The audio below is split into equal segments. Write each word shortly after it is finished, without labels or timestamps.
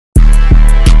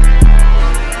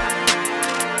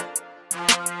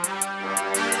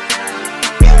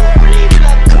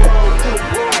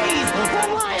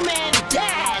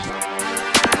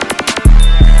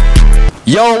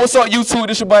Yo, what's up, YouTube?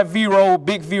 This your boy V-Roll,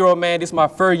 Big V-Roll, man. This is my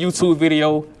first YouTube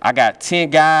video. I got 10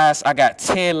 guys, I got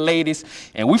 10 ladies,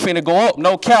 and we finna go up,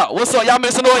 no cap. What's up, y'all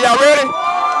missing on? Y'all ready?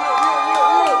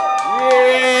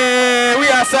 Yeah, we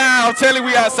outside. I'm telling you,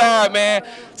 we outside, man.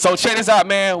 So check this out,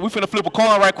 man. We finna flip a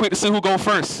coin right quick to see who go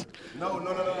first.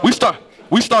 No. We start.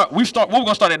 What we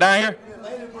gonna start it down here?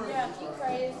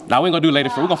 Nah, we ain't gonna do lady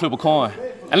first. We gonna flip a coin.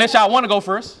 Unless y'all wanna go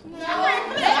first.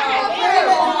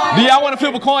 Do y'all want to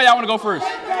flip a coin? Y'all want to go first?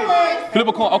 Flip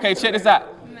a coin. Okay, check this out.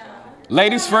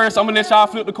 Ladies first. I'm gonna let y'all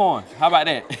flip the coin. How about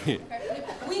that? Flip.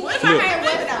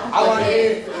 I want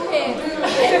it.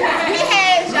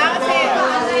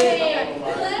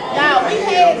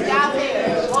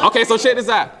 Okay, so check this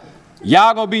out.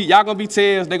 Y'all gonna be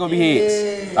tails. They gonna be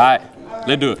heads. All right,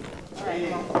 let's do it.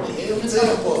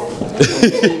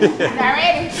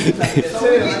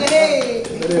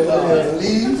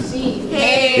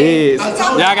 Heads.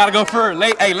 Y'all gotta go first.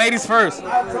 Hey, ladies first. They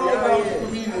gotta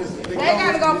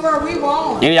go first. We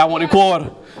won. And y'all want the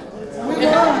quarter? We won.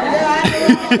 I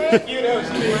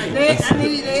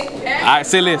need it. All right,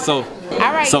 say this. So. All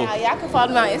right, y'all can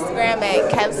follow me on Instagram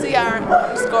at @CR_.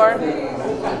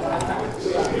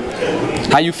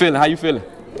 How you feeling?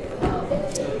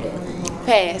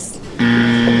 Pass.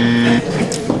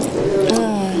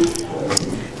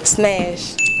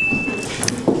 Smash.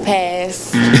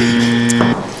 Pass.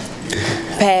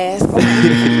 Pass.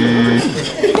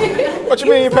 What you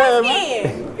mean, pass?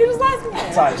 You was light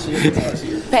skin. Tight shit.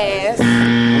 Pass.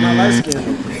 I'm not light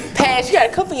skin. Pass. You got a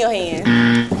cup in your hand.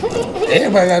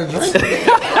 Everybody got a drink.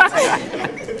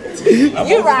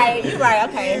 You right.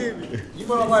 Okay. You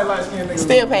want to light skin nigga?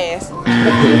 Still pass.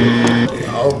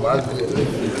 Oh my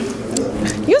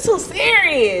goodness. You too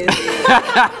serious.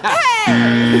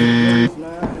 Hey.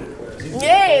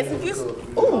 Yes. If you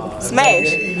smash.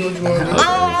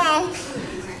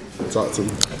 Talk to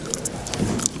me.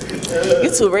 You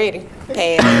too ready.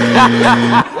 Pass.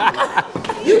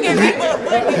 You give me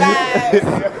boogie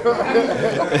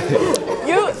vibes.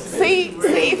 You see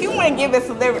if you want to give it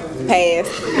celebrity pass.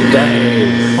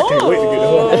 Ooh,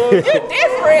 you're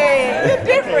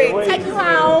different. Take you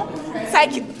home.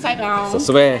 Take home. So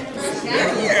Smash.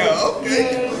 Yeah,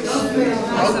 okay.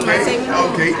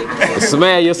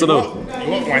 Smash, yes or no? You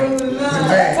want one?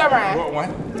 Turn around. You want one?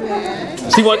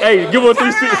 She want. Hey, give her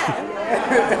 360.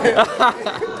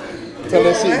 Tell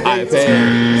that shit. All right,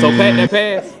 pass. So that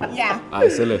pass. Yeah. All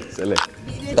right, say it.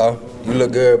 So, you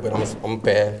look good, but I'm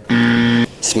pass.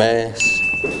 Smash.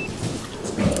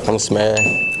 I'm smash.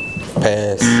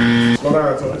 Pass. Slow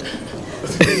down, Tony.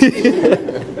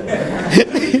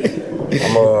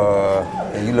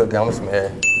 You look good, I'm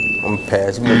smash. I'm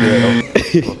pass. You look good, though.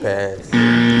 I'm pass.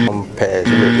 I'm pass.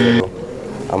 You look good, though.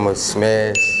 I'm a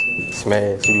smash.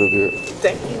 You look good.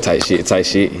 Tight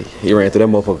shit. He ran through that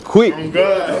motherfucker quick. I'm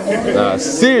good. Nah,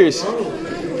 serious.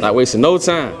 Not wasting no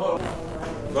time.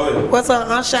 What's up?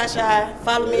 I'm Shy.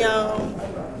 Follow me on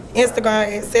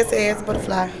Instagram at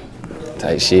SessyAssButterfly.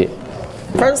 Tight shit.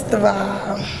 First of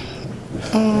all,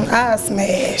 I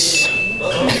smash.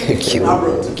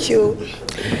 Cute.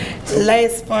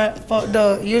 Lace front, fucked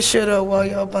up. You should've wore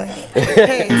your bunny.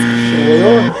 Pass.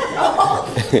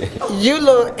 You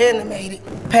look animated.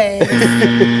 Pass.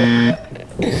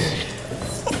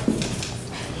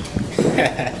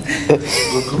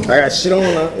 I got shit on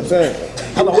now.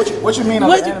 Hold on, what you mean I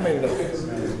look animated though?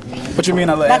 What you mean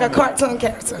I look like animated? a cartoon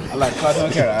character. I like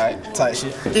cartoon character, alright. Tight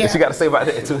shit. Yeah. What you gotta say about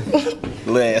that too?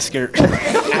 Little ass skirt.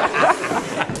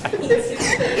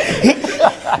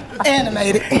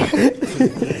 Animated.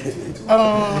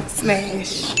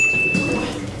 Smash.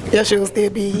 Your shoes still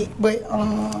big, but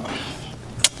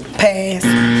pass.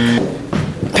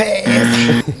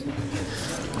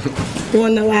 You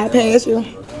wanna know why I pass you?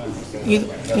 You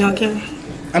don't care?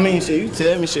 I mean, shit, you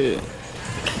tell me shit.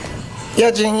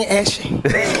 Your jean ashy.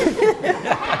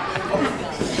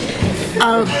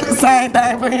 Same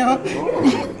thing for him.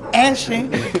 Ashy.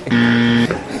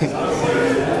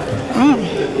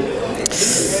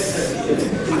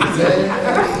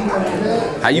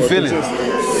 How you feeling?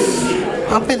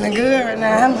 I'm feeling good right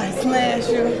now. I might smash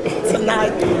you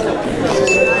tonight.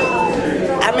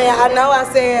 I mean, I know I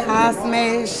said I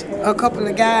smashed a couple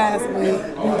of guys, but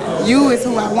you is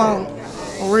who I want.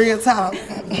 Real talk.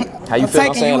 How you I'm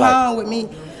feel? taking you home with me.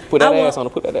 Put that ass on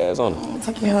her. Put that ass on her.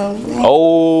 Take you home with me.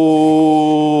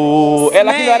 Oh, act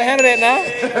like you know how to handle that now.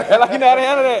 Act like you know how to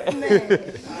handle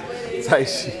that. Tight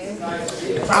shit.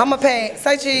 I'm a pass.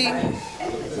 Say cheese.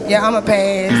 Yeah, I'm a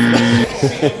pass.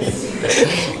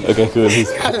 Okay, cool.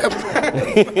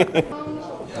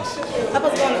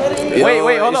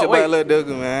 Wait, hold up, wait. Lil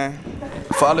Duggan, man.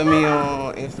 Follow me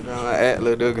on Instagram at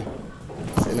Lil Duggan.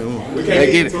 I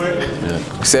get it.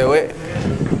 Yeah. Say what?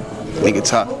 Nigga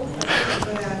talk.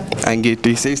 I can get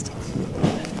 360.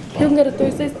 You can get a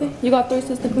 360? You got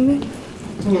 360 for me?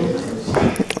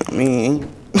 I mean,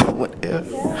 what the hell?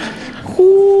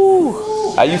 Ooh.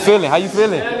 How you feeling? How you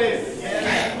feeling?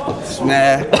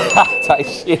 Smash. Tight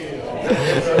shit.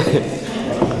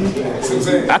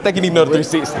 I think you need another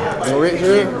 360. Rich,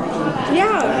 Rick?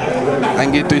 Yeah. I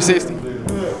can get 360.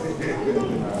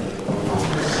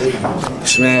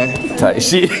 Smash. Tight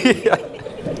shit.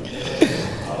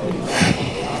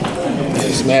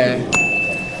 Smash.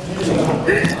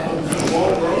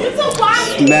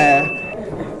 Smash.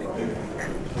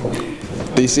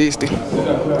 360.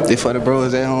 They for the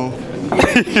bros at home.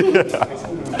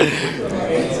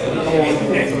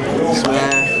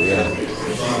 Smash.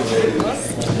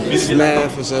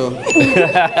 Smash for sure.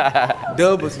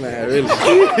 Double smash, really.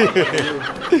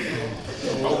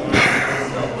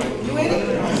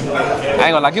 I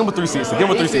ain't gonna lie, give him a 360. Give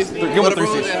him a 360. Give him a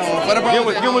 360. For the bros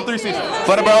Give him a 360.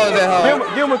 For the bros at home.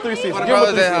 Give him a 360. For the Give him a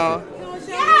bros at home.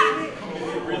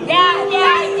 Yeah.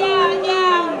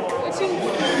 What you?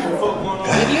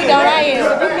 If you don't, I am.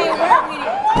 If you can't work with it.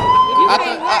 If you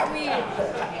can't work with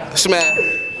it. Smash.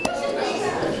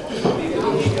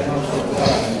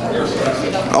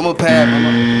 I'm gonna pass.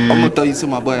 I'm gonna throw you to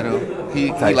my boy though.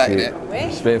 He like shit.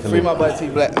 that. Free my boy T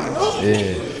Black.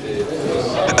 Yeah.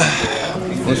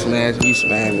 You smash, you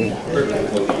smash me.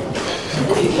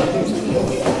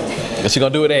 What you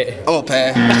gonna do with that? I'm gonna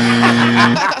pass.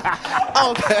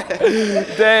 I'm gonna pass.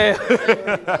 Damn.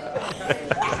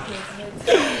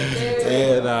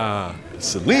 And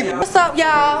Selena. What's up,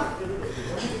 y'all?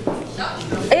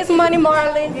 It's Money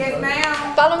Marley. Yes,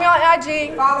 ma'am. Follow me on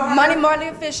IG. Follow her. Money Marley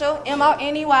Official.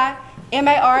 MONEY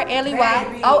MARLEY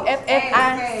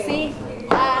OFFICI.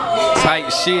 Tight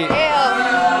shit. Yeah.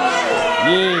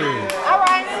 All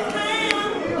right.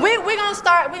 We gonna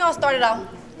start it off.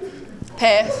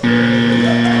 Pass.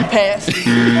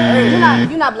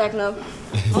 You're not black enough.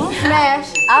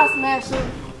 Smash. I'll smash you.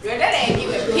 Girl, that ain't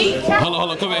even peak. Hold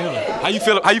on, come back here. How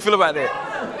you feel about that?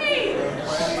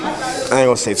 I ain't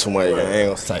gonna say too much, man. I ain't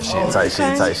gonna say Tight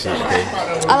shit. Okay.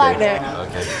 I like that.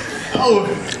 Okay.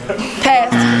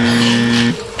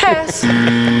 Pass.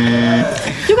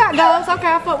 You got goals. Okay,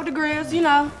 I fuck with the grills. You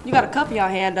know, you got a cup in your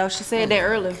hand though. She said that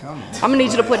earlier. I'm gonna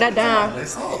need you to put that down.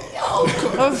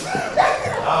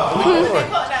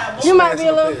 You might be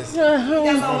a little.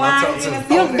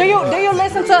 Do you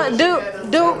listen to do?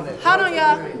 Hold on,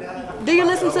 y'all. Do you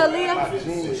listen to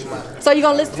Aaliyah? So you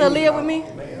gonna listen to Aaliyah with me?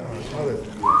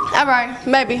 All right,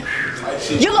 maybe.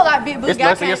 You look like Big Boogie.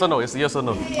 It's a yes or no. It's a yes or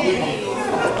no.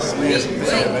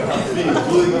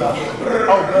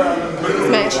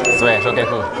 Smash. Okay,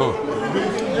 cool.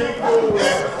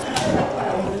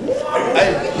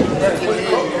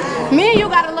 Me and you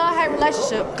got a love-hate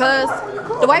relationship, cause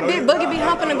the way Big Boogie be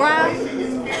humping the ground,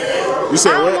 You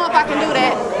said I don't what? know if I can do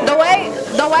that. The way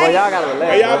Y'all gotta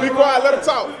relax. Hey, y'all be quiet. Let her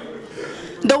talk.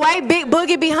 the way Big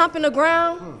Boogie be humping the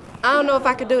ground, I don't know if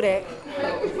I could do that.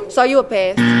 So you a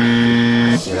pass.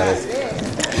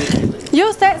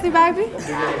 You sexy, baby.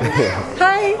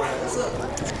 Hey.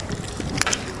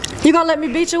 You gonna let me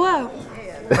beat you up?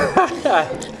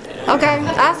 Okay,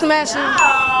 I'll smash you.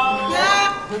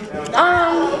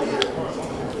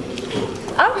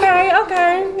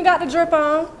 Okay. You got the drip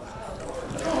on.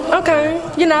 Okay,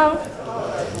 you know.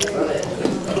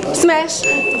 Smash.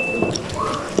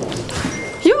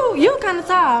 You kind of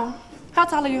tall. How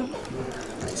tall are you?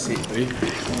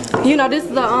 6'3". You know, this is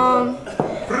the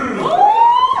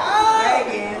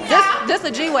this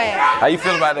a G-Wag. How you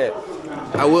feel about that?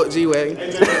 I whooped G-Wagon.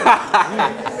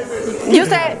 You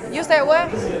said what?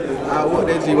 I whooped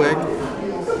that G-Wagon.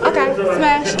 Okay,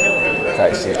 smash.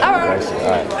 Tight shit. All right.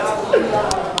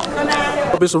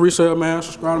 It's a resale, man.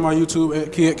 Subscribe to my YouTube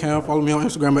at KidCam. Follow me on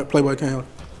Instagram at PlayboyCam.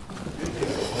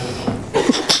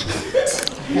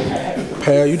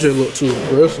 Pal, you just look too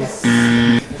aggressive.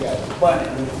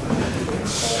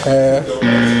 Pal.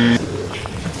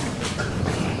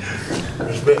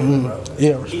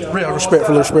 Yeah,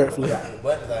 respectfully.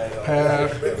 Pal.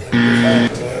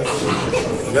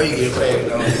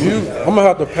 I'm gonna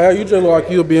have to pal. You just look like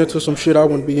you'll be into some shit I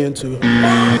wouldn't be into.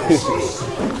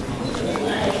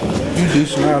 You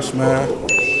decent ass, man.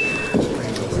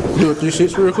 Do a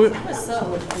 360 real quick. What's up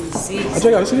with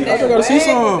 360? I just gotta see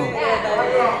some.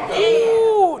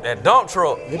 Ooh, that dump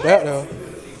truck. They back though.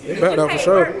 For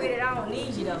sure.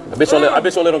 I bet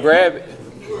you let them grab it.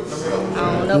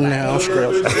 Nah, I'm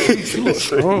scratched. You look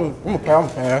strong. I'm a pal.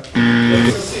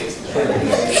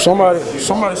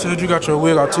 Somebody said you got your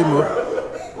wig on Timo.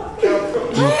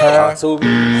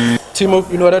 Timo,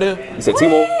 you know what that is? You said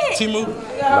Timo? Timu?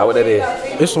 Know what that is?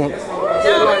 It's on.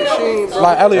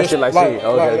 Like That AliExpress. shit like shit.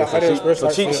 Okay,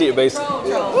 some cheap shit,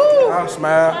 basically. I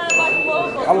smile.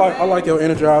 I like your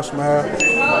energy. I smile.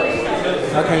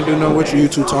 I can't do nothing with you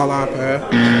too tall iPad.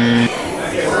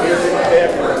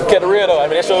 Get the real though. I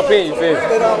mean, that's your opinion. You feel me?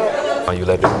 Oh, you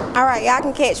let it. All right, y'all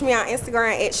can catch me on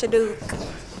Instagram at Shadook.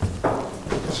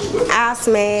 I'll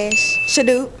smash.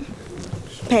 Shadook.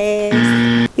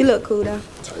 Pass. You look cool though.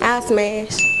 I'll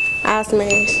smash. I'll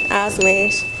smash. I'll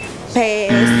smash.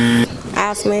 Pass.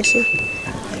 I'll smash you.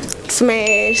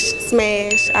 Smash.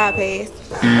 Smash. I'll pass.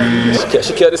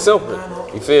 She kept it simple.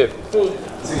 You feel me?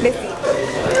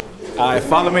 Alright,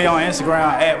 follow me on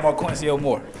Instagram at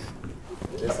 @MarQuincyO'More.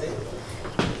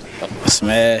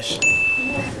 Smash.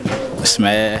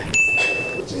 Smash.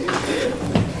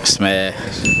 Smash.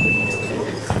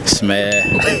 Smash.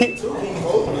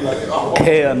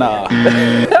 Hell nah.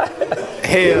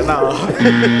 Hell nah.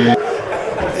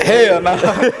 Hell nah.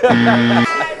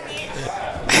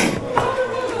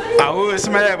 I would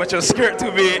smash, but your skirt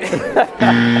too big.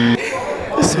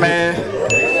 Smash.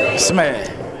 Smash.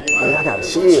 I got a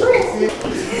shield.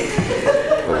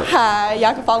 Hi,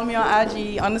 y'all can follow me on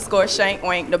IG _Shank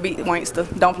Wank, the big wankster.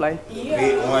 Don't play.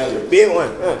 Big one. Big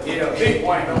one. Yeah, big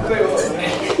wank. Don't play with me.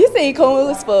 You seem cool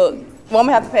as fuck. Well, I'm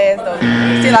gonna have to pass though.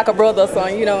 You seem like a brother or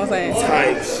something, you know what I'm saying?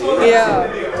 Yeah.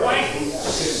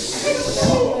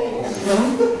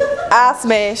 I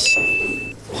smash.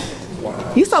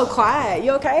 You so quiet.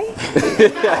 You okay?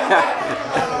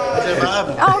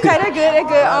 Oh, okay, they're good. They're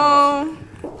good.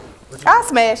 I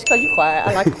smash because you quiet. I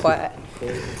like you quiet.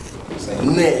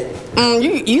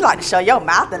 You like to show your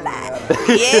mouth a lot.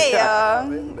 Yeah.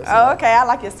 Oh, okay, I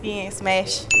like your skin.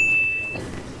 Smash.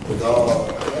 I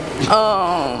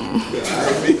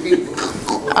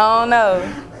don't know.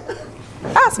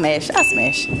 I smash. I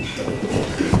smash.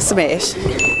 Smash.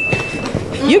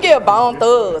 You get bone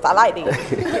thugs. I like that.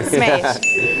 Smash.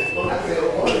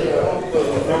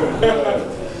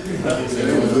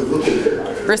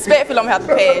 Respectfully, I'm gonna have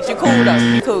to pass. You cool though.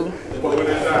 You cool.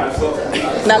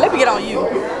 Now let me get on you.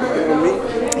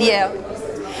 Yeah.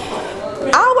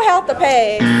 I would have to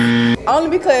pass only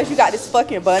because you got this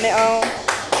fucking bunny on.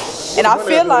 And I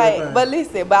feel like, but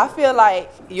I feel like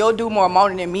you'll do more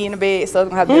moaning than me in the bed, so it's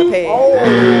gonna have to be a pass.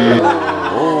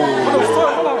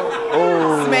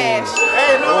 Smash.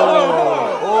 Hey, no.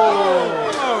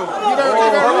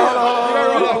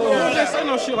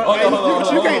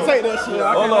 You can't take that shit.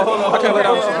 Hold on. I can't let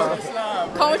out.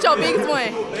 Come with your biggest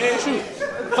one.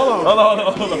 Hold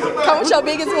on. Come with your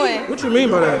biggest one. What you mean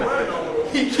by that?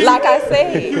 Like I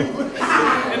said,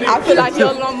 I feel like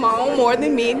you'll moan more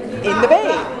than me in the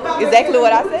bed. Exactly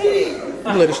what I said.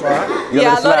 You let it slide.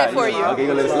 Yeah, I love that for you. Okay, you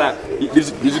gonna let it slide.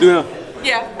 Did you do him?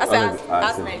 Yeah, I said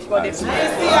I smash. Go this way.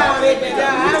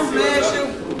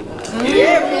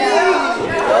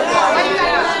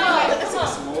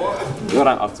 You're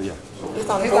not up to you.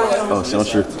 Oh, shit, I'm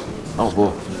sure. I was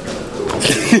bored.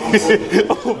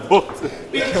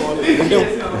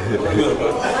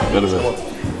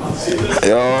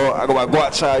 Yo, I go by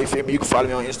Guap Child, you feel me? You can follow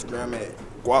me on Instagram at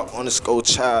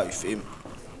Guap_Child, you feel me?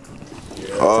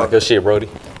 Talk your shit, Brody.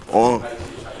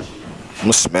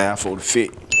 I'ma smash for the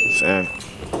fit, you know what I'm saying?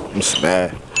 I'ma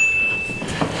smash.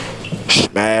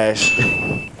 Smash.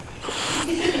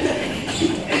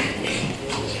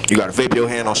 You gotta vape your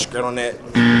hand on skirt on that.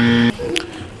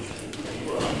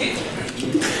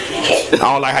 I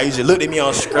don't like how you just looked at me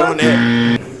on skirt on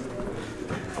that.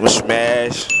 I'ma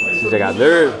smash. They got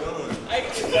nerve.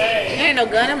 There ain't no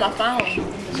gun in my phone.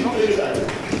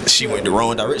 She went the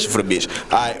wrong direction for the bitch.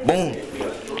 Alright, boom.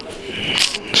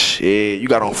 Shit, you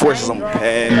got on forces on the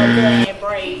pad.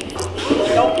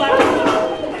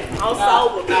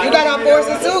 You got on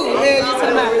forces too. Man, you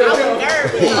talking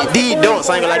about? These dunks,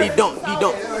 I ain't gonna lie, these dunks.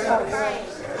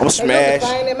 I'ma smash.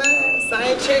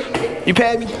 You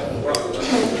pad me?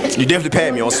 You definitely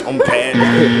pad me. I'm pad.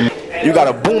 You got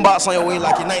a boombox on your wing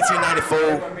like in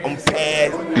 1994. I'm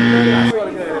pad.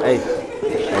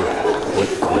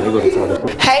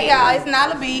 Hey y'all, it's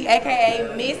Nala B,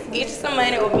 aka Miss Get You Some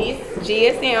Money or Miss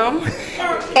GSM.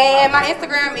 And my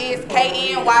Instagram is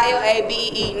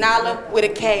KNYLABE, Nala with a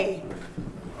K.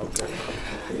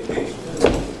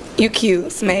 You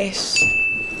cute, smash.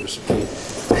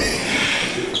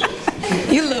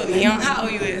 You look young. How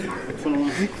old you is?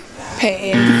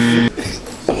 Pass.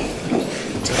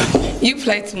 You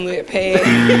play too much, pass.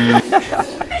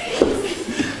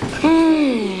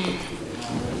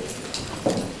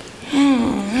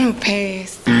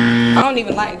 Pass. I don't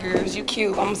even like girls. You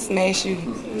cute. I'ma smash you.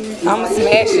 I'ma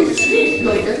smash you.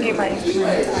 Get my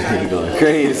Instagram. You going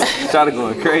crazy. Try to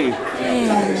going crazy.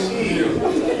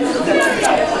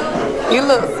 You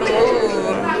look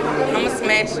smooth. I'ma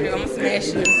smash you. I'ma smash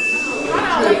you.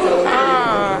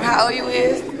 How old you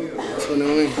is?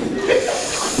 21.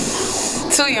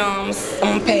 Too young.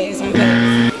 I'm gonna pass.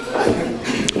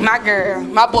 My girl,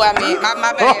 my boy. I mean, my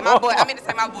bad. My boy. I mean to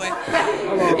say my boy.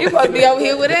 You supposed to be over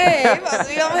here with that. You supposed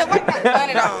to be over here. Why you got the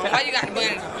bunny on? Why you got the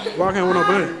bunny on? Why can't we no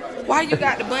bunny? Why you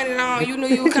got the bunny on? You knew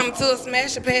you were coming to a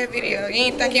smash a pass video. You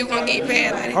didn't think you were gonna get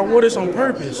past like that. I wore this on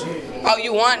purpose. Oh,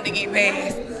 you wanted to get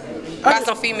past by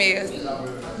some females.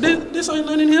 This ain't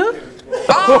nothing in here.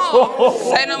 Oh,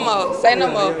 say no more. Say no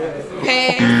more.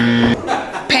 Pass.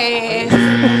 Pass.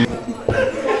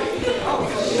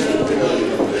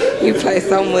 You play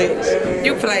so much.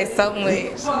 You play so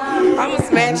much. I'ma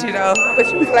smash you though,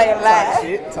 but you play a lot.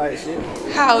 Tight shit.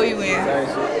 How old you is?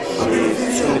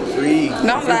 23.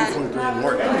 Don't lie. 23 in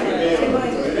March.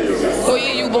 What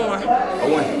year you born?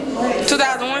 01.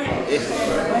 2001?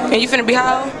 Yeah. And you finna be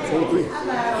how old? 23.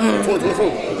 24.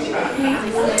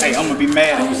 Hey, I'm gonna be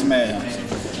mad if you smash.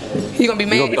 You gonna be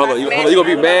mad? You gonna be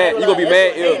mad? You gonna be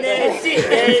mad?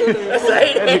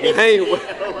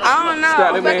 I don't know.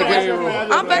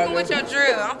 I'm fucking with your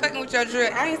drill.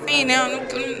 I ain't seen them.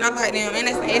 I like them. And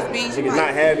that's the SB. Niggas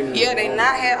not having them. Yeah, they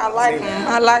not have. I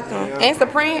like them. And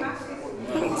Supreme.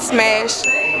 Smash.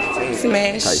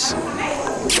 Smash.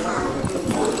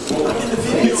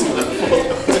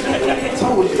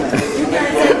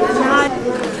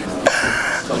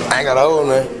 I ain't got a hold,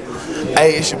 man.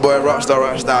 Hey, it's your boy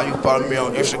Rockstar. You can follow me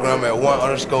on Instagram at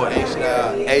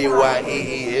 1_H_style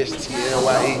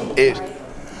AYEESTLYES.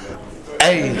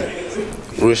 Hey,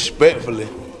 respectfully,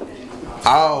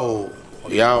 all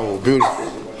y'all beautiful,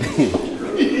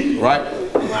 right?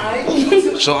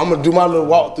 So I'm gonna do my little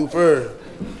walkthrough first.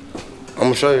 I'm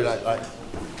gonna show you like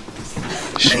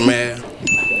smash.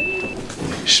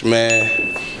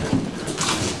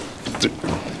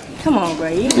 Come on, bro.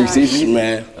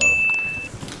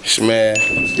 Smash.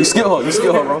 You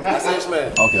skill her, bro. I said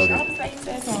smash. Okay.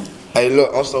 Hey,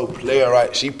 look, I'm so player,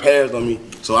 right? She passed on me.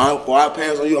 So before I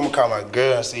pass on you, I'm gonna call my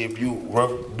girl and see if you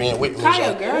worth being with me. Call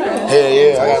your girl? Hell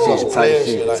yeah, I got some player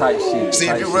shit. Like, Tight shit. see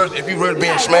if you worth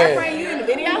being smashed. You in the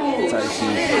video? Tight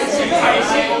shit.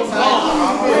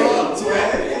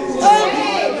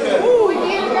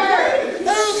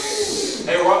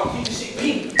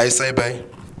 Hey, say, babe.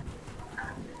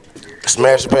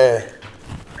 Smash the pad.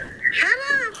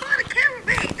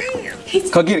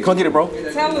 Come get it, bro.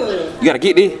 Tell her. You gotta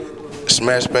get this.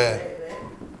 Smash the pad.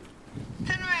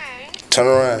 Turn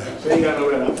around.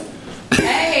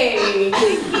 Hey.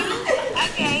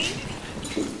 Okay.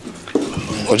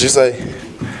 What'd you say?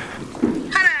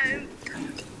 Hello.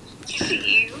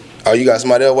 Oh, you got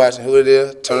somebody else watching? Who it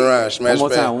is? Turn around. Smash the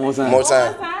pad. One more time. One more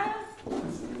time.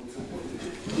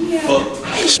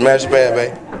 Smash the pad,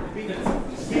 babe.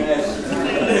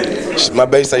 My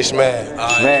bass say smash.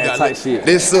 Man, tight shit.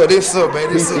 This up, babe.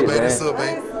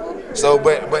 So,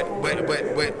 but.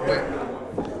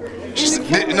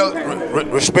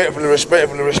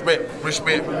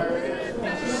 Respectfully.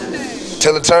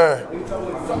 Tell her turn.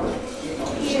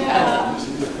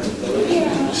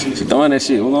 She throwing that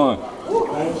shit. Hold on.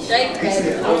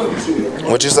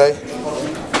 What you say?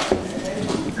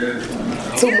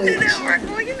 Too much.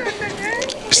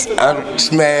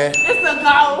 Man. It's a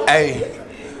go. Hey,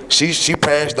 she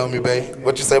passed on me, babe.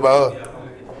 What you say about her?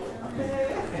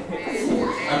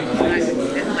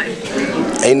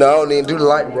 Ain't no, I don't even do the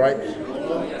light bright. She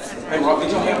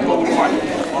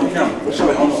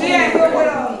ain't good with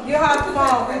her. Get her the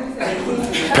phone.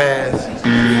 Pass.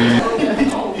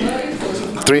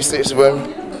 360, baby.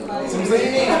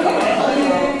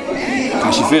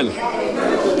 How she feeling?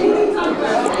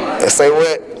 Say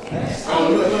what?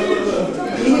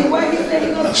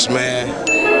 Smash.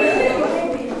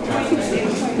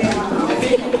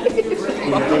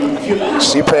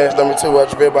 She passed on me too.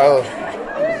 What you feel about her?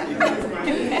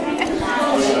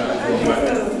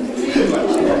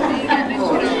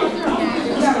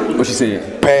 What she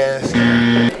said? Pass.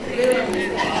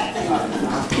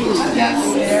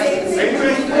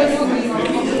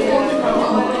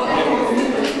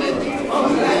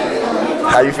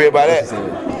 How you feel about that?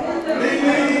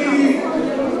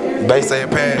 They say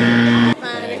pass.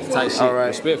 Tight shit. All right.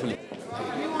 Respectfully.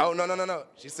 Oh, no.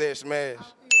 She said smash.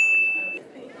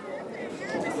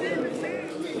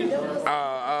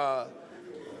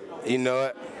 You know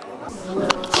what?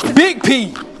 Big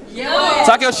P.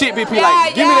 Talk your shit, Big P.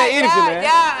 Like, give me that energy, man.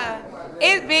 Yeah.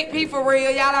 It's Big P for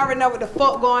real. Y'all already know what the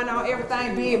fuck going on.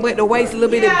 Everything big, but the waist a little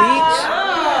bit of bitch.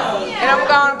 And I'm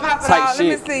going to pop it Tight out.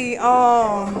 shit. Let me see.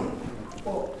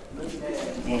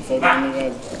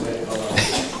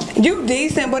 You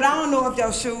decent, but I don't know if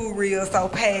your shoe real so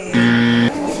pass.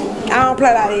 I don't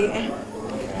play like that.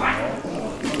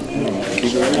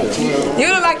 You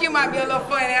look like you might be a little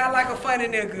funny. I like a funny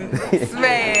nigga.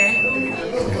 Man.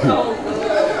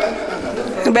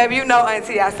 Baby, you know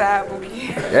auntie outside, Bookie.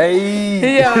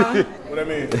 Hey. Yeah. What that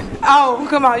mean? Oh,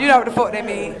 come on. You know what the fuck that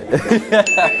mean.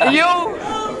 You,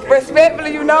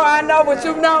 respectfully, you know I know what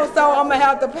you know, so I'm going to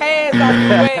have to pass on you.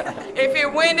 If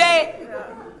it win that,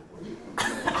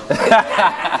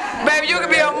 baby, you can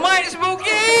be a munch,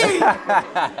 Bookie.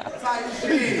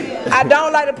 I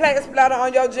don't like the plaque splatter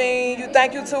on your jeans. You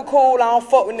think you too cool. I don't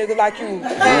fuck with niggas like you.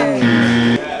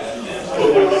 Man.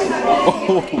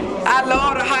 I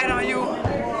love the height on you.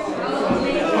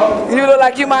 You look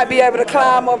like you might be able to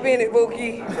climb up in it,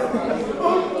 Bookie.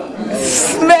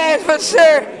 Smash for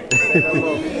sure.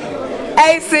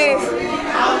 Hey, sis.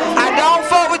 I don't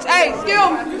fuck with you. Hey,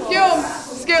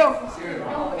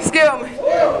 excuse me.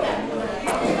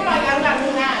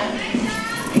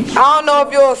 I don't know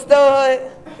if you're a stud,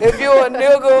 if you're a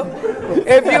nigga,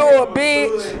 if you're a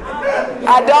bitch.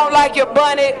 I don't like your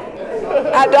bonnet.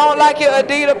 I don't like your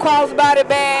Adidas crossbody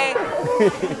bag.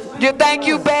 You think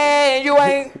you bad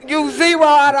and you 0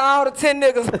 out of all the 10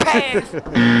 niggas pass.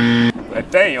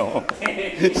 Damn.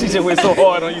 She just went so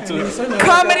hard on you too.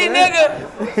 Comedy nigga.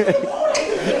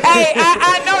 Hey,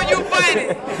 I know you funny.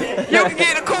 You can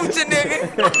get a coochie nigga.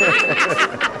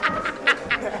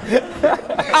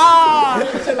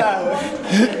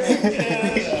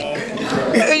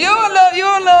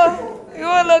 You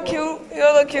a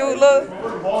little cute. Look.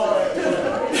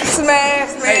 Smash.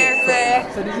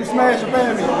 So did you smash your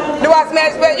baby? Do I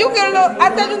smash baby? You get a little, I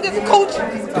said you can get some coochie.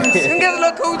 You can get a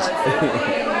little coochie.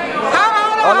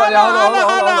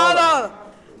 Hold on.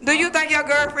 Do you think your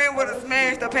girlfriend would have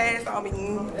smashed the pants on me?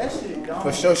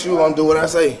 For sure, she was gonna do what I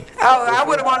say. Oh, I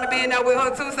would have wanted to be in there with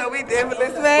her too, so we definitely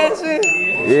smashed it.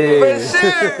 Yeah. For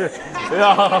sure.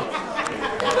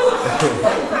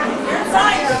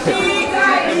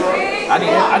 I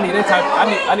need that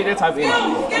type of energy.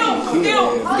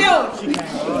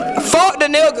 Fuck the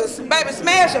niggas. Baby,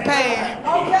 smash your pan.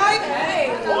 Okay?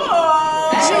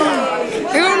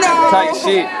 You know. Tight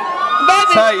shit.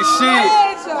 Baby, Tight shit.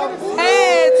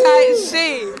 Tight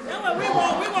shit. We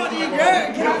want to eat good.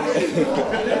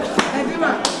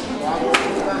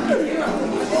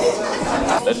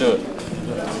 Let's do it.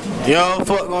 Yo,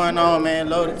 fuck going on, man?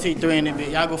 Load the T3 in it,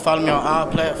 bitch. Y'all go follow me on all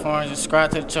platforms and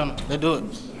subscribe to the channel. Let's do it.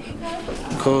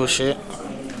 Cool shit.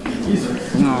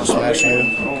 You know I'm smashing you.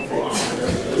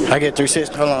 I get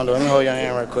 360. Hold on, though. Let me hold your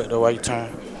hand right quick, though, while you turn.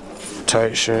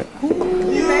 Tight shit. Get up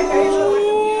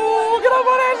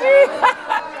on that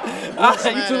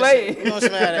shit. You too late. We gonna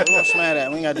smash that.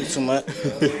 We ain't gotta do too much.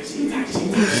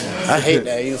 I hate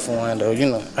that you for one, though. You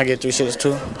know, I get 360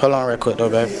 too. Hold on right quick, though,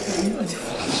 baby.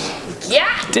 Yeah.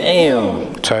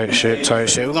 Damn. Tight shit.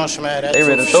 We gonna smash that. They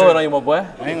ready to throw it on you, my boy.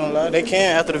 I ain't gonna lie. They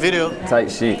can after the video.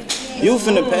 Tight shit. You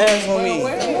finna pass on me.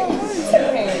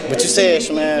 But you said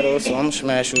smash though, so I'm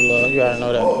smash you, love. You already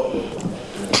know that.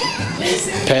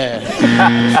 Pass.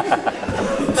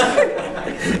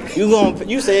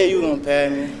 You said you gonna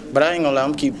pass me, but I ain't gonna lie.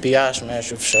 I'm keep PI smash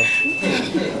you for sure.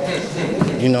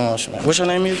 You know I'm smash. What's your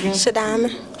name again?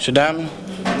 Shadami.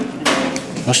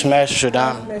 I'm smash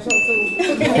Shadami.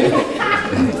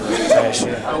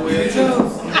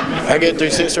 I get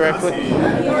 360 right quick.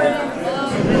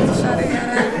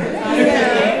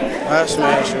 I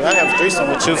smash you. I have a threesome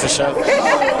with you for sure.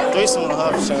 Threesome with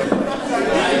her for sure.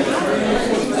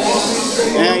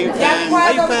 Man, you paying?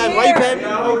 Why you paying me?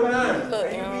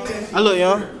 I look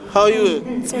young. How old you at?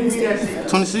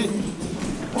 26. 26?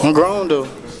 I'm grown though. I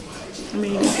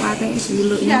mean, that's why I think you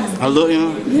look young. I look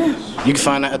young? Yeah. You can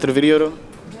find that after the video though?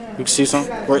 You can see some?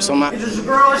 Work some out?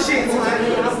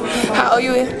 How old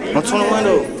you is? I'm 21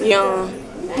 though. Young.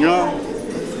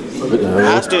 I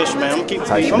still smash. I'm gonna keep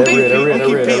peace. I'm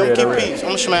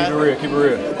gonna smash. Keep it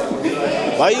real.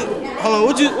 Why you? Hold on.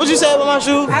 What you say about my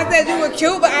shoes? I said you were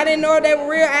cute, but I didn't know they were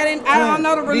real. I don't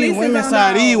know the releases. These women's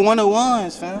side, these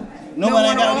 101s, fam. Nobody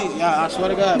ain't got these. Yeah, I swear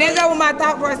to God. That was my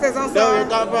thought process. I'm sorry. That was your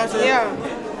thought process? Yeah.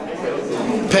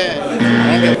 Pat. I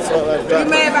ain't give a fuck like that. You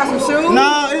mad about some shoes?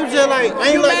 Nah, it was just like I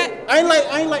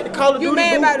ain't like the Call of Duty. You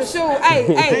mad about the shoes? Hey,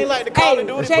 I ain't like the Call of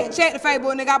Duty. Check the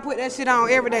Facebook, nigga. I put that shit on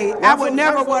every day. I would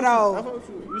never wear those.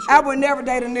 I would never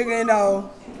date a nigga in those.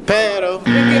 Pat though. You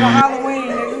get on Halloween,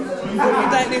 nigga. What you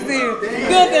think this is?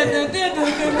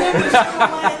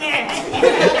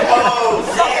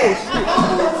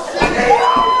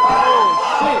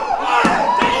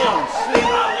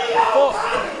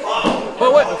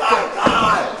 But what the fuck?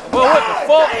 But what the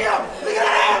fuck?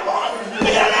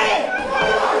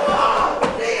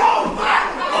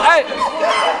 Hey,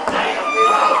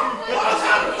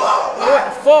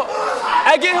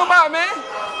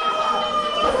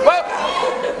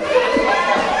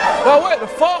 Bro, what the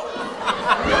fuck?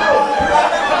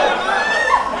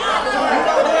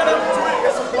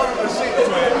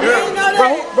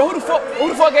 Bro, who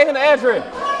the fuck gave him the address?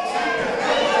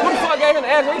 Who the fuck gave him the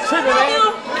address? He tripping, man.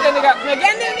 That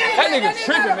nigga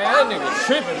tripping, man. That nigga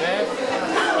tripping, man.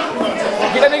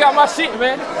 Get that nigga out my shit,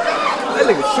 man. That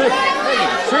nigga tripping. That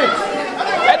nigga tripping.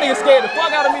 That nigga scared the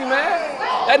fuck out of me, man.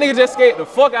 That nigga just scared the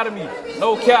fuck out of me.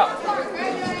 No cap.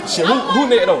 Shit, who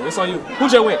next though? It's on you. Who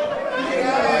just went?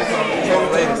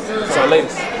 It's on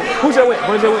ladies. Who just went?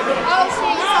 Who just went? Oh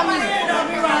shit, it's on me.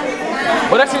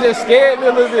 But that shit just scared me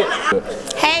a little bit.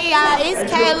 Hey y'all, it's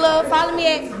Kayla. Follow me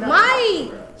at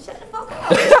Mike. Shut the fuck up.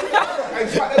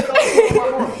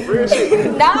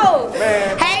 No.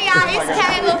 Man. Hey y'all, it's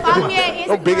Kayla. Follow me at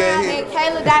Instagram at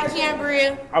Kayla.Cambria.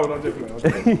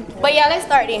 But yeah, let's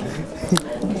start then.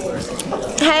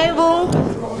 Hey boo.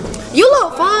 You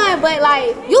look fine, but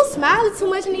like, you smiling too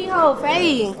much in these whole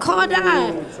face. Calm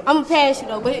down. I'ma pass you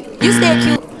though, but you still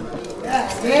cute.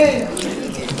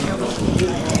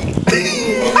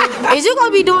 Is you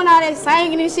gonna be doing all that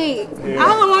singing and shit? Yeah. I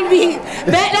don't wanna be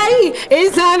back there.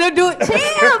 It's time to do it.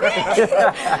 Chill, bitch.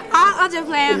 I'm just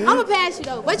playing. I'ma pass you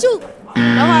though. But you,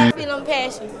 don't worry, feel I'ma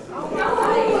pass you.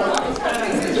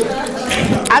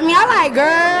 I mean, I like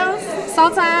girls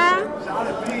sometimes.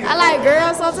 I like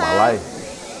girls sometimes.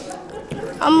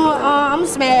 I'm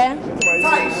smash.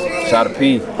 Shot a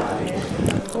P.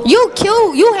 You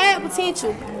cute. You had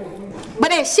potential. But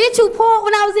that shit you pulled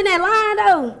when I was in that line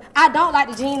though, I don't like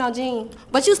the jean on jean.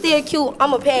 But you still cute.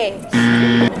 I'ma pass.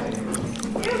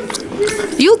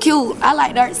 You cute. I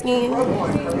like dark skin.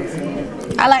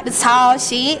 I like the tall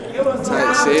shit.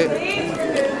 Tight shit.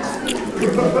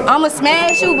 I'ma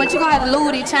smash you, but you gonna have to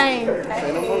lose the chain.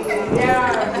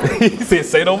 He said,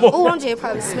 say no more. Ooh, I'm just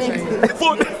probably smashing.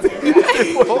 Fuck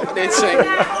that chain.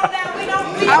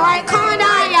 All right, calm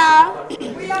down, y'all.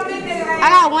 I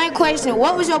got one question.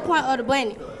 What was your point of the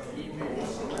bunny?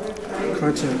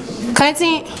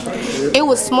 Content? It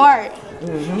was smart.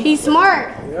 He's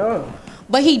smart. Yeah.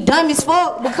 But he dumb as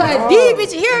fuck because these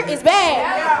bitches here is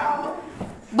bad.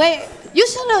 But you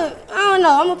should've, I don't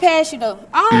know, I'm gonna pass you though.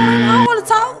 I don't wanna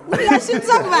talk. We got shit to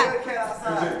talk about.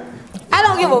 I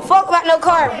don't give a fuck about no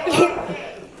car.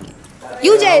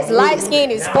 You just light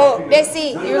skinned as fuck. That's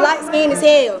it. You're light skinned as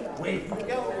hell.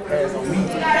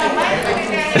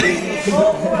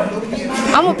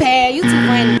 I'ma pass. You too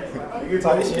funny.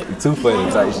 Too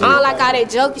funny type shit. I don't like all that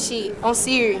joking shit on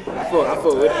Siri. I fuck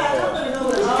with it.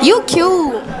 You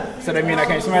cute. So that mean I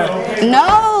can't smile?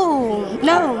 No.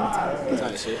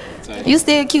 Tight shit. You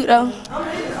still cute though.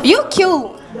 You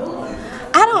cute.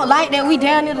 I don't like that we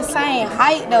down near the same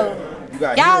height though.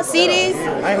 Y'all see this?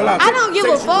 I don't give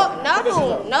a fuck. No.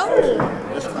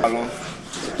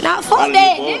 Nah, fuck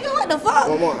that, nigga. What the fuck? I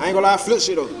ain't gonna lie, flip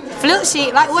shit though. Flip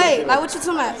shit? Like what? Like what you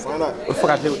talking about? Find out. What the fuck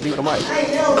I did with the mic?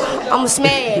 I'm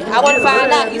smash. I want to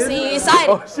find out. You see, you excited?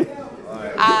 Oh, shit.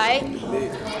 Alright.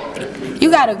 You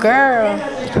got a girl.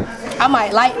 I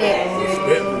might like that.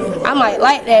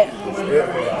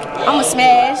 I'ma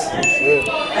smash.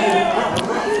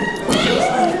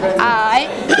 Alright.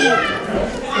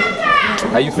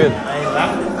 How you feeling?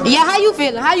 Yeah, how you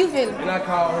feeling?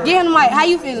 Get him the mic. How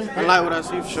you feeling? I like what I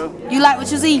see for sure. You like what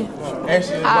you see?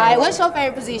 Alright, what's your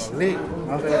favorite position?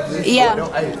 Yeah.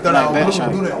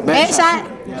 Back shot?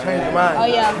 Oh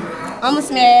yeah. I'ma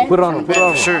smash. Put it on him.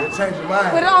 Sure. Put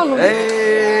it on him.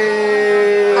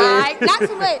 Hey. Alright, not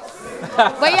too much.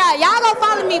 But yeah, y'all gonna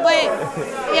follow me, but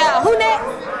yeah, who next?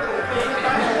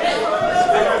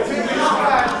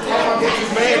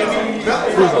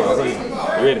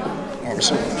 Ready?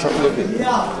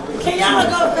 Can y'all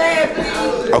go fast,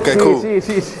 please? Okay, cool.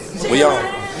 Well,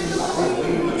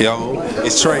 yo,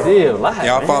 it's Trey.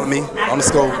 Y'all follow me.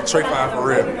 _Trey 5 for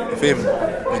real. You feel me?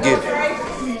 You get it.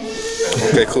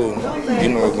 Okay, cool. You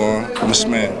know what's going on. I'm a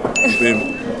smash. You feel me?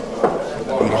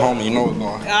 I'm the homie. You know what's going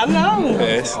on. I know.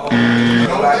 Pass.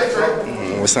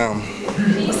 What's up? I'm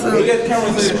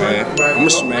a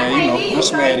smash. You know. I'm a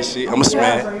smash this shit. I'm a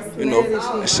smash. You know.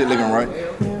 That shit looking right.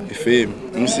 You feel me?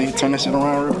 Let me see. Turn that shit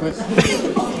around real quick.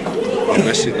 Yeah,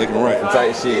 that shit looking right.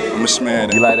 Tight shit. I'm a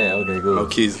smash. You like that? Okay, good. No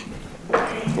kids.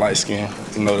 Light skin.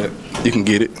 You know that. You can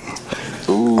get it.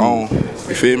 Ooh.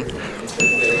 You feel me?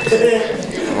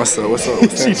 What's up? What's that?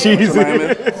 Cheesy.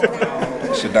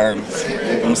 Shit diamonds.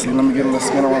 Let me see. Let me get a little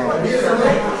spin around.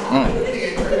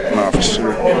 Nah, for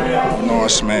sure. You know I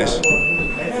smash.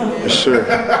 For sure.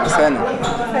 What's happening?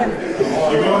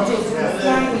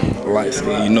 Light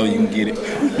skin. You know you can get it.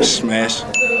 Smash.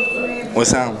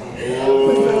 What's happening?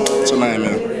 What's your name,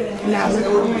 man?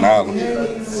 Nala.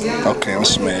 Okay, I'm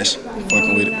smash.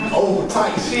 fucking with it. Oh,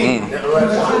 tight shit.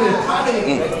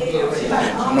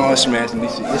 No, I'm smashing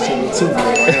this shit. This shit too good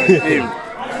right here.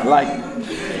 I like it.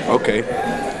 Okay.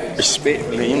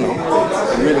 Respectfully, you know,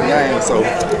 I'm really game, so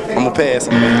I'm gonna pass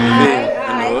on that.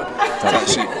 You know it. Tight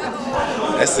shit.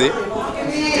 That's it.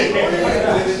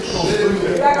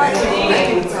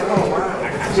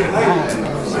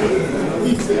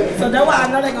 So that's why I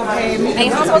know they gonna pay me.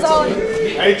 Ain't I'm supposed to hold it?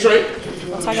 Hey, Trey.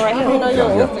 I'm talking right here. You know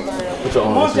your What's your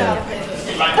arms down?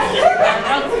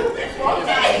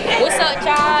 What's up,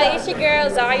 y'all? It's your girl,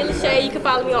 Zaria Lachey. You can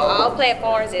follow me on all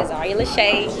platforms at Zaria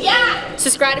Lachey. Yeah.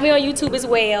 Subscribe to me on YouTube as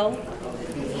well.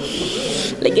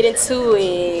 Let's get into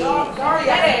it.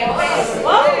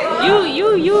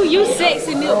 You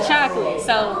sexy milk chocolate.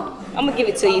 So I'm gonna give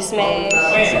it to you, Smash.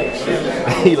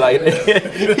 He like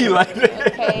that. He like that.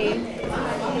 Okay.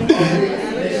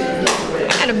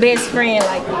 I got a best friend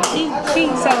like you. She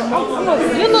so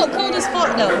you look cool as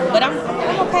fuck though, but I'm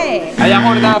gonna pass. Hey, y'all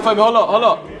hold it down for me. Hold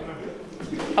up.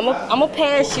 I'm gonna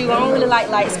pass you. I don't really like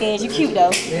light skins. You cute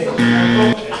though.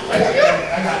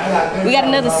 We got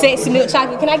another sexy milk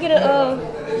chocolate. Can I get a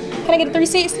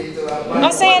 360?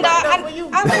 I'm saying though.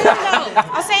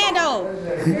 I'm saying though.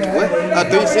 What? A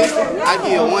 360? I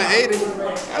give you a 180.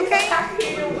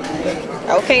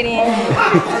 Okay then.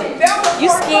 You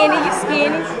skinny.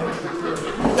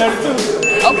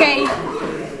 32. Okay.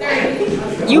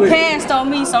 You passed on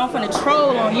me, so I'm finna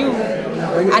troll on you.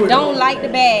 I don't like the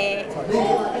bag.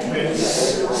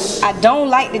 I don't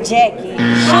like the jacket.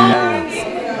 Shoes.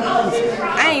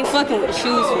 I ain't fucking with the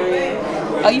shoes for real.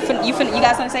 Oh, you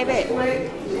got something to say back?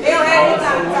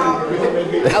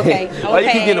 Okay. Why you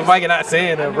keep getting the mic and not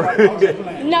saying that, bro?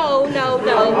 No.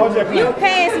 You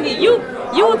passed me. You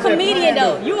a comedian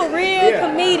though. You a real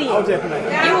comedian.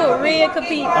 You a real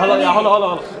comedian. Hold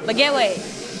on. But get what?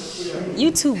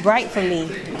 You too bright for me.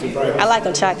 I like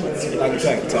them chocolates. You like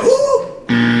chocolate?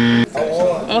 I'm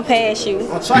gonna pass you.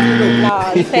 I'm chocolate though.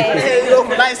 Nah, you pass. You go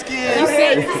for light skin. You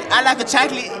sexy. I like a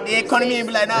chocolate. They come to me and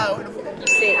be like, nah. You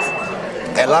sexy.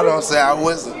 And a lot of them say I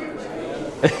wasn't.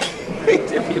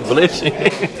 Blushing. I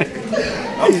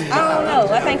don't know.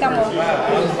 I think I'm a.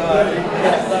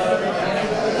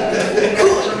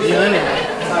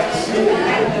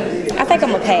 I think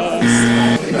I'm a pass.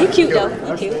 You cute though.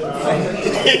 You cute.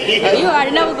 Oh, you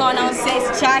already know what's going on.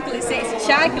 Sexy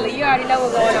chocolate. You already know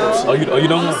what's going on. Oh, you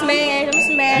don't know? I'm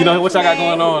smash. You know what y'all got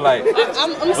going on? Like,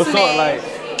 I'm what's up? smash. Like,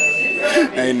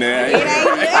 Ain't that?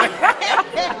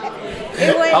 It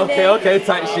ain't nothing. Okay,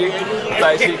 tight shit.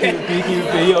 Keep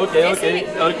it. Okay. That's it.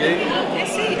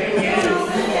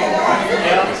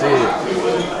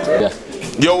 Yeah.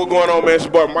 Yo, what's going on, man? It's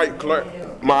your boy Mike Clark.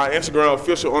 My Instagram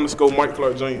official _ Mike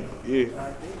Clark Jr. Yeah.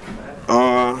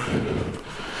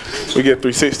 We get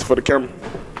 360 for the camera.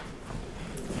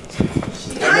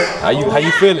 How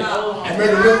you feeling?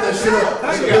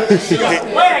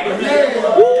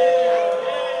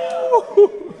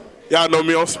 Y'all know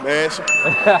me on Smash.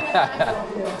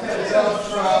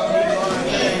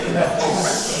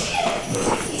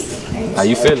 How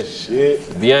you feeling?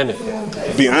 Shit. Be honest.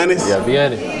 Be honest? Yeah, be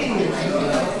honest.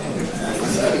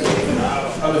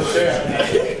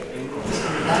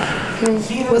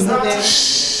 What's up there?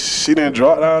 She done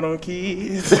dropped down on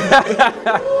keys.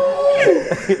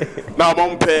 Nah, I'm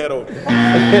on pad though.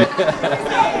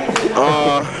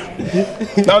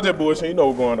 That was just bullshit. You know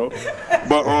what's going on.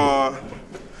 But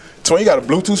Twin, you got a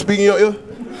Bluetooth speaker in your ear?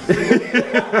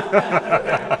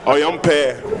 Oh yeah, I'm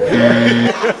pad. You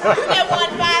get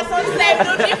 1.5, so you say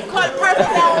no different color purple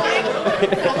on, nigga.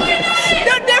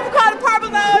 No different color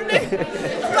purple on, nigga.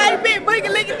 Like big boogie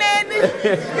looking at nigga.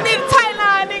 You need a tight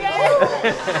line, nigga.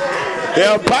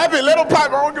 Yeah, pipe it, little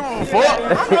pipe. I don't give a fuck.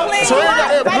 Twin got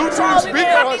that Bluetooth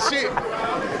speaker on shit.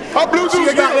 Her Bluetooth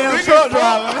speaker got that truck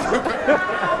driver.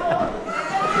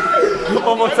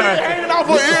 One more time. Hanging off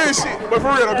her ear and shit. But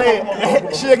for real, come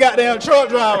on. She a goddamn truck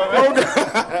driver.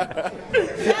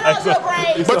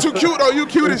 But you cute though, you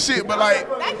cute as shit, but like.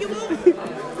 Thank you, boo.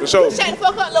 For sure. You shut the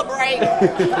fuck up, little break.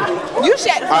 You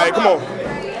shut the fuck up. Alright, come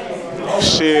on.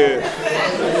 Shit.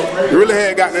 You really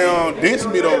had goddamn dance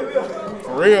me though.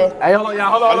 For real. Hey, hold on,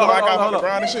 y'all. Hold on. I look like I was on the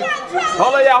ground and shit.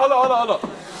 Hold on, y'all. Hold on.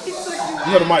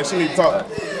 You know the mic, she need to talk.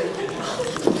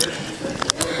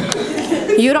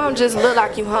 You don't just look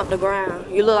like you hump the ground.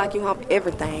 You look like you hump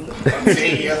everything.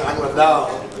 Yeah, like a dog.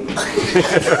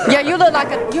 Yeah, you look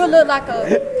like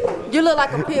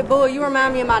a pit bull. You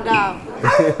remind me of my dog.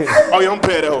 Oh yeah, I'm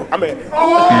paying that hoe. I mean,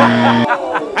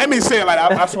 I ain't mean saying like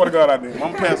that. I swear to God I did.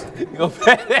 I'm passing. You gonna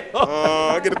pay that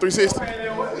hoe? I get a 360.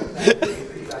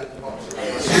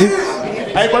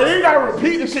 Hey, but you ain't gotta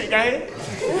repeat the shit, gang.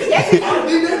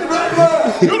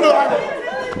 You look like a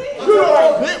You look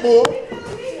like a pit bull.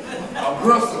 I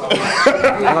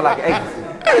don't like it.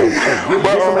 Hey,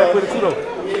 get some of that for the two though.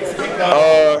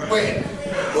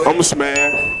 I'm a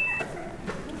smash.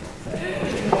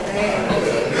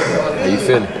 How you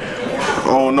feeling? I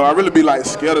don't know. I really be like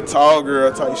scared of tall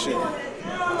girl type shit.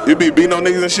 You be beating on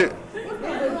niggas and shit.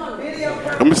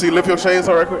 Let me see. Lift your shades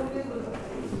on right quick.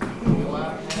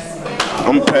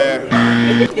 I'm pad.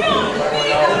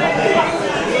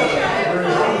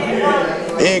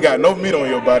 You ain't got no meat on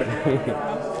your body.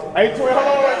 Hey, twin, hold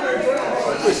on right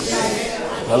quick.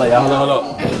 Hold on, y'all. Hold on.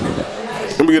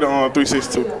 Let me get it on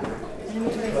 362.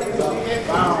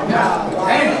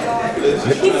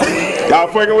 Y'all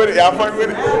fucking with it? Y'all fucking with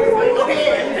it?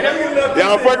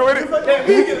 Y'all fucking with it?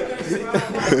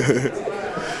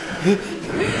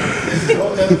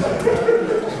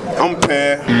 I'm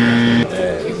pad.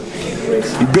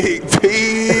 Big P.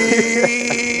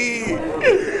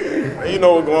 You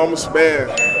know what's going on, I'm a spaz.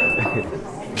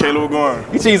 Kayla, what's going?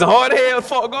 You cheesing hard as hell,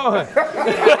 fuck going.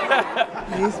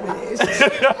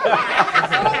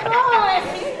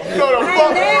 You know what the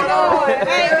fuck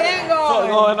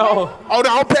going on. Oh, no,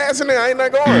 I'm passing it. I ain't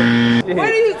not going. What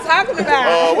are you talking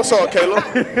about? What's up,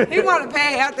 Kayla? He want to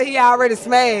pay after he already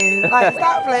smashed. Like,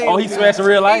 stop playing. Oh, he smashed in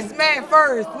real life? He smashed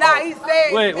first. Nah, he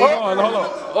said. Wait, hold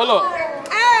on.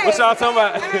 Hey, what y'all talking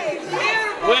about? Hey,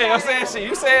 wait, I'm saying shit.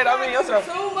 You said, I mean, I'm sorry.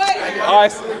 Too much. All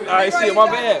right, shit, my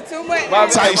bad. Too much.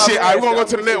 Tight shit. All right, we're going to go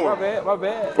to the next one. My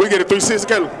bad. We get a 360,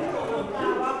 Kayla.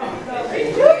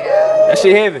 That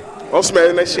shit heavy. I'm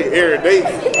smashing that shit every day.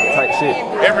 Type shit.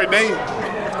 Every day.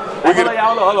 Hey,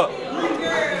 hold up.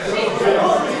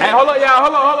 Hey, hold up, y'all.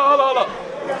 Hold up.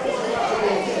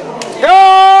 Yo!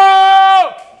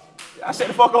 I shut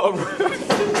the fuck up, bro.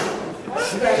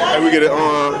 Hey, we get it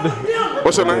on.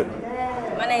 What's your name?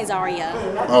 My name's Aria.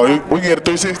 Oh, we get a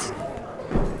 360.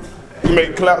 You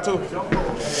make clout too?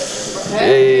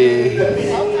 Hey.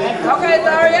 Okay,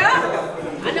 Zaria.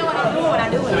 I know what I'm doing when I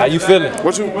do it. How you feeling?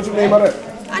 What you mean by that?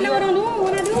 I know what I'm doing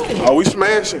when I do it. Oh, we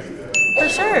smashing. For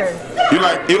sure. You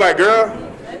like girl?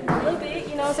 A little bit,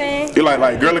 you know what I'm saying? You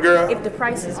like girly girl? If the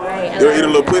price is right. You eat a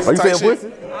little pussy type shit?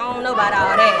 I don't know about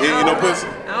all that. You ain't eat no pussy?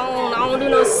 I don't do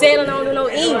no selling, I don't do no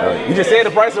eating. You just said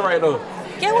the price is right though.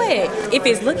 Get what? If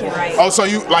it's looking right. Oh, so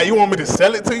you want me to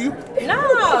sell it to you? No, you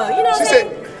know what I'm saying?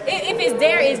 If it's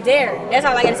there, it's there. That's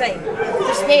all I gotta say.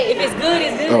 If it's good,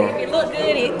 it's good. Oh. If it look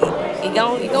good, it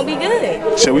gonna be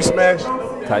good. Shall we smash?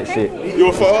 Tight shit. You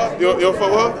a for her? You a for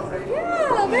her?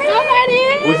 Yeah, man. Go right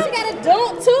in. She got a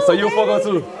dunk too. So you a fuck her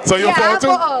too? So you a for her too?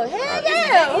 Hell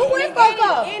yeah. Who went fuck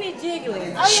her? Any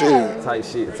jiggling. Oh, Shit. yeah. Tight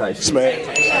shit. Smash.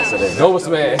 So that's double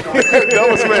smash.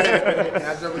 Double smash.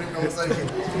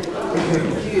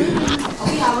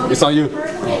 It's on you.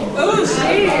 Oh,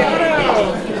 shit.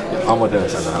 I'm with that.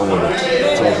 So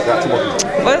got two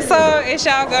more. What's up? It's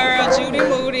y'all girl, Judy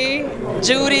Moody.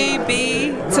 Judy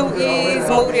B, 2 E's,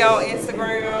 Moody on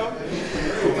Instagram.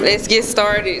 Let's get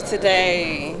started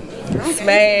today.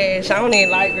 Smash. I don't even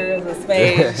like girls with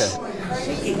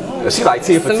smash. She like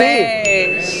 10 for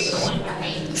 10.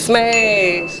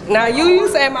 Smash. Now you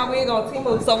said my wig on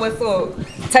Timu, so what's up?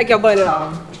 Take your bunny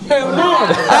off.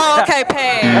 Oh, okay,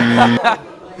 pass.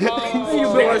 You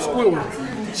built like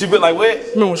Squidward. She built like what?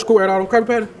 Remember when Squidward had all them Krabby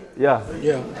Patty? Yeah.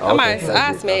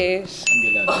 I smash.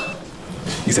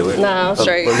 You said what? Nah, I'm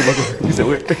straight. You said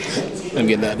what? I'm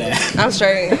getting that down. I'm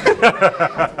straight.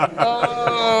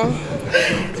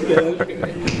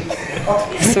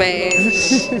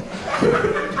 Smash.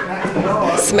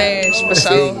 Smash for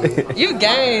sure. You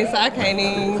gang, so I can't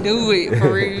even do it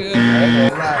for real.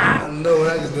 I know what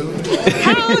I can do.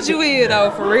 How old you is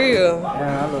though, for real?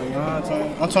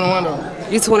 Yeah, I'm 21 though.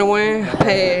 You 21?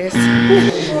 Pass.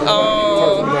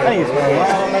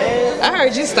 I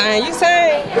heard you sing. You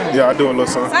sing? Yeah, I do a little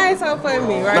something. Sing something for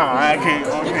me, right? Nah, I can't.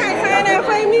 You can't sing that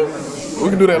for me? We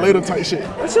can do that later type shit.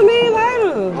 What you mean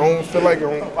later?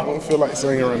 I don't feel like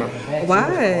singing right now.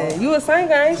 Why? You a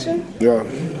singer, ain't you? Yeah.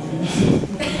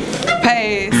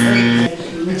 Pass.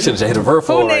 Should've hit a verb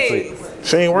for her right quick.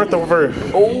 She ain't worth the verse.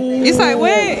 You say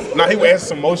what? Nah, he was asking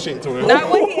some more shit to her. Not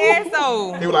what he asked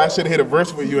though. He was like, I should've hit a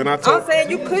verse with you, and I told I'm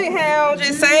saying you couldn't have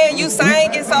just saying you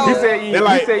sang it so. He said you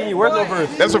ain't worth no verse.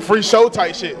 That's a free show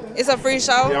type shit. It's a free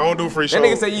show. Yeah, I don't do free show. That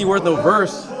nigga say you ain't worth no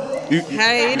verse.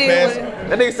 Hey, it pass is.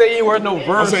 That nigga say you ain't worth no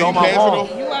verse on my mom.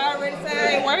 You already said I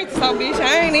ain't worth it, so bitch,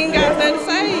 I ain't even got nothing to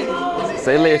say.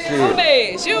 Say less shit. Who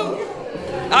next? You?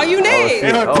 Oh, you next?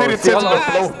 And her titty touching the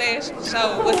floor. Smash for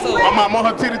sure. What's up? I'm on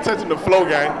her titty touching the floor,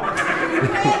 gang.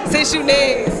 Since you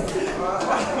next.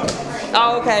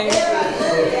 Oh, okay.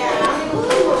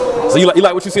 So you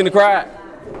like what you see in the crowd?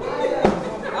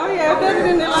 Oh yeah, better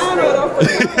than the lineup.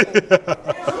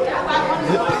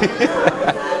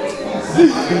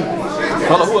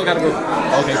 Hold on, who I gotta go?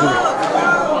 Okay, cool.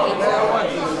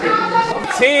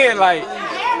 10, like,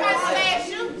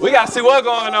 we gotta see what's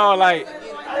going on, like.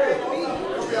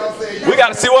 We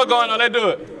gotta see what's going on, let's do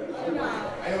it.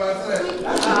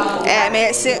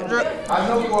 Man, sit.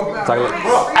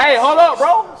 Hey, hold up,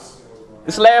 bro.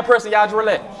 This last person, y'all just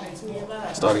relax.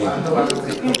 Start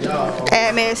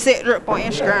again. Man, sit drip on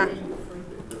Instagram.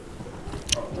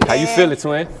 How you feeling,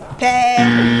 twin?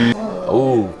 Pass.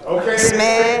 Ooh.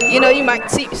 Smash. You know, you might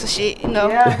teach some shit, you know.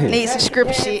 Need some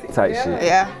script shit. Type shit.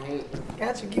 Yeah.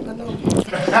 I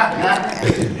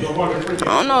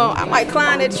don't know. I might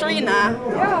climb that tree now.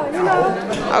 Yeah, you know.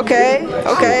 Okay.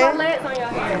 Okay.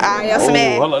 Yeah,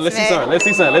 smash. Hold on, let's see something. Let's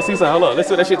see something. Let's see something. Hold on. Let's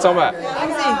see what that shit talking about.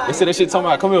 Let's see that shit talking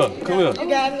about. Come here. Come here.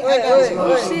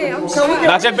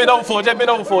 Now just bend over for it. Just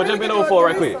bend over for it. Just bend over for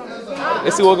it right quick.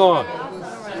 Let's see what's going on.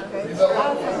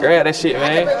 Grab that shit,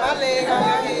 man.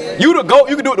 You the GOAT.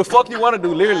 You can do what the fuck you want to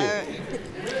do, literally.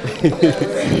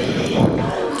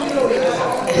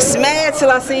 Smash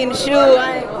till I seen the shoe.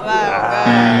 I ain't gonna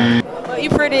lie. But you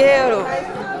pretty hell though.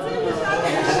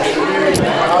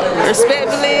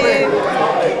 Respectfully.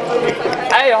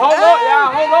 Hey, hold up,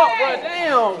 y'all. Hold up, bro.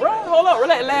 Damn, bro. Hold up.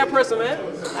 Relax, last person, man.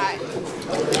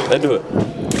 Let's do it.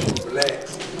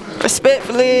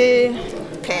 Respectfully.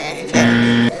 Pass.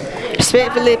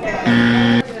 Respectfully.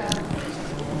 Pass.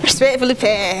 Respectfully.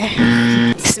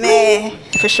 Pass. Smash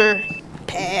for sure.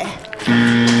 Pass.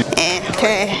 And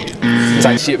pass.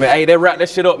 Type shit, man. Hey, they wrap that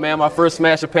shit up, man. My first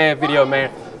Smash a Pad video,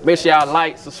 man. Make sure y'all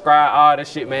like, subscribe, all that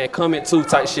shit, man. Comment too,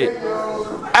 type shit.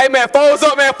 Hey, man, phones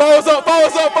up, man. Phones up,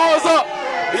 phones up, phones up.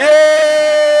 Yeah!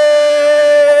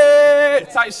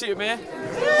 Type shit, man.